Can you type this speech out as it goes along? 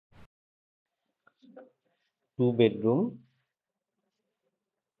2 bedroom,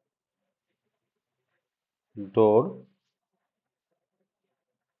 door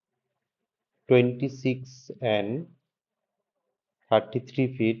 26 and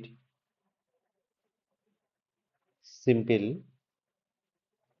 33 feet, simple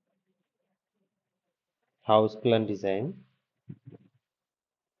house plan design,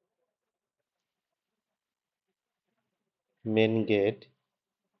 main gate,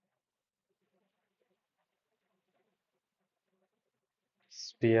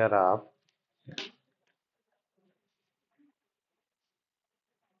 stair up,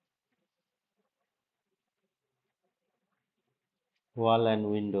 wall and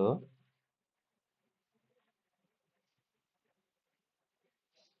window,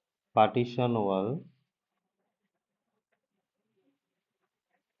 partition wall,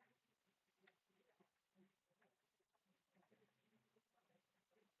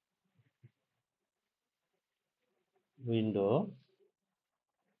 window,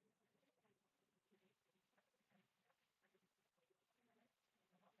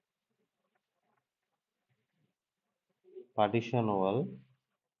 partition wall,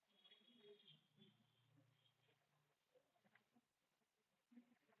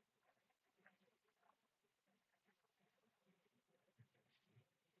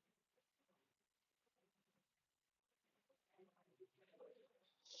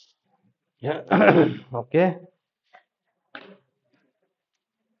 yeah. Okay,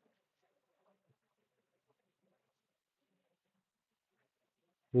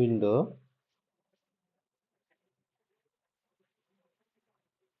 window,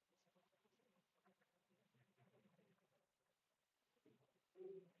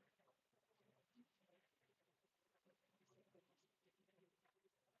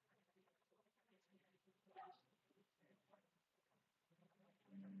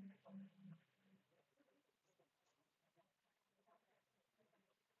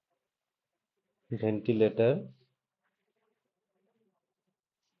 ventilator,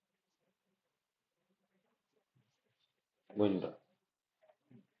 window,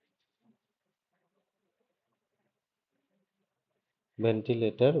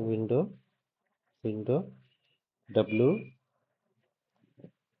 ventilator, window, window, W,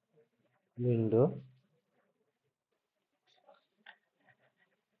 window,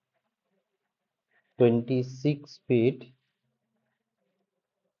 26 feet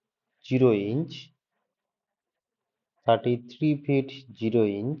 0 inch, 33 feet 0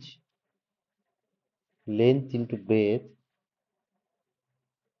 inch, length into breadth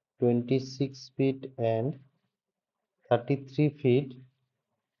 26 feet and 33 feet,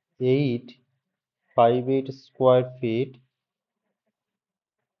 858 square feet,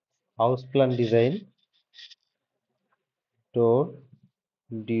 house plan design, door,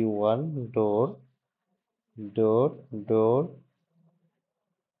 D1, door, door,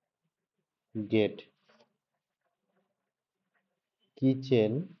 gate,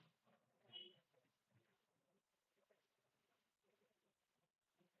 kitchen,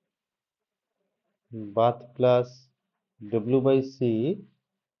 bath plus W by C,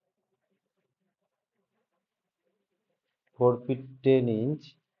 4 feet 10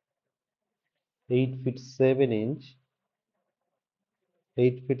 inch, 8 feet 7 inch,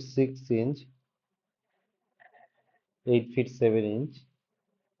 8 feet 6 inch, 8 feet 7 inch,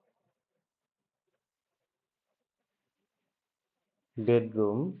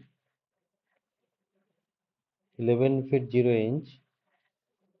 bedroom, 11 feet 0 inch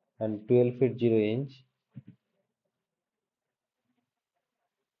and 12 feet 0 inch,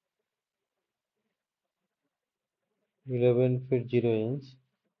 11 feet 0 inch,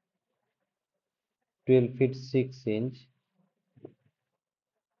 12 feet 6 inch,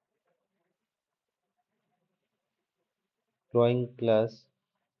 drawing class,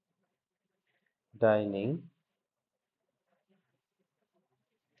 dining,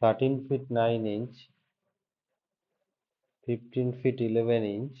 13 feet 9 inch, 15 feet 11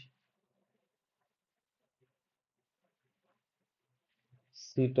 inch,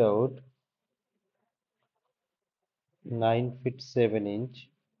 sit out, 9 feet 7 inch,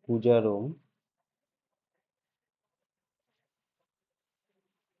 puja room,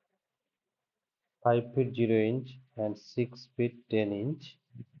 5 feet 0 inch and 6 feet 10 inch,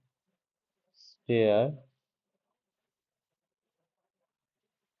 stair,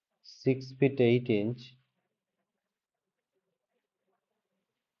 6 feet 8 inch,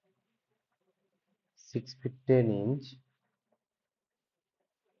 6 feet 10 inch,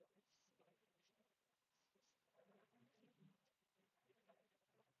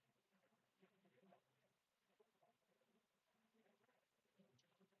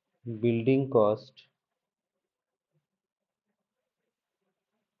 building cost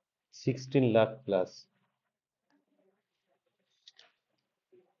 16 lakh plus.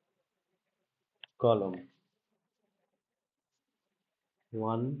 Column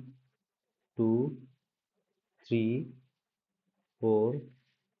 1, 2, 3, 4,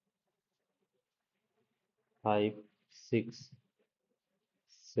 5, 6,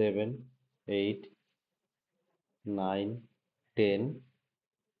 7, 8, 9, 10,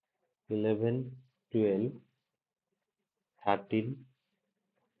 11, 12, 13,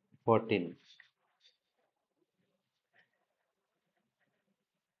 14.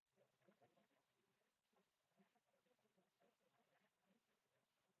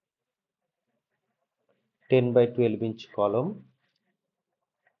 10 by 12-inch column,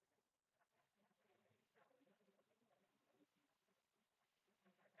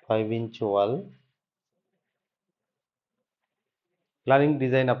 5-inch wall. Planning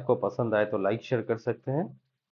design आपको पसंद आए तो like share कर सकते हैं।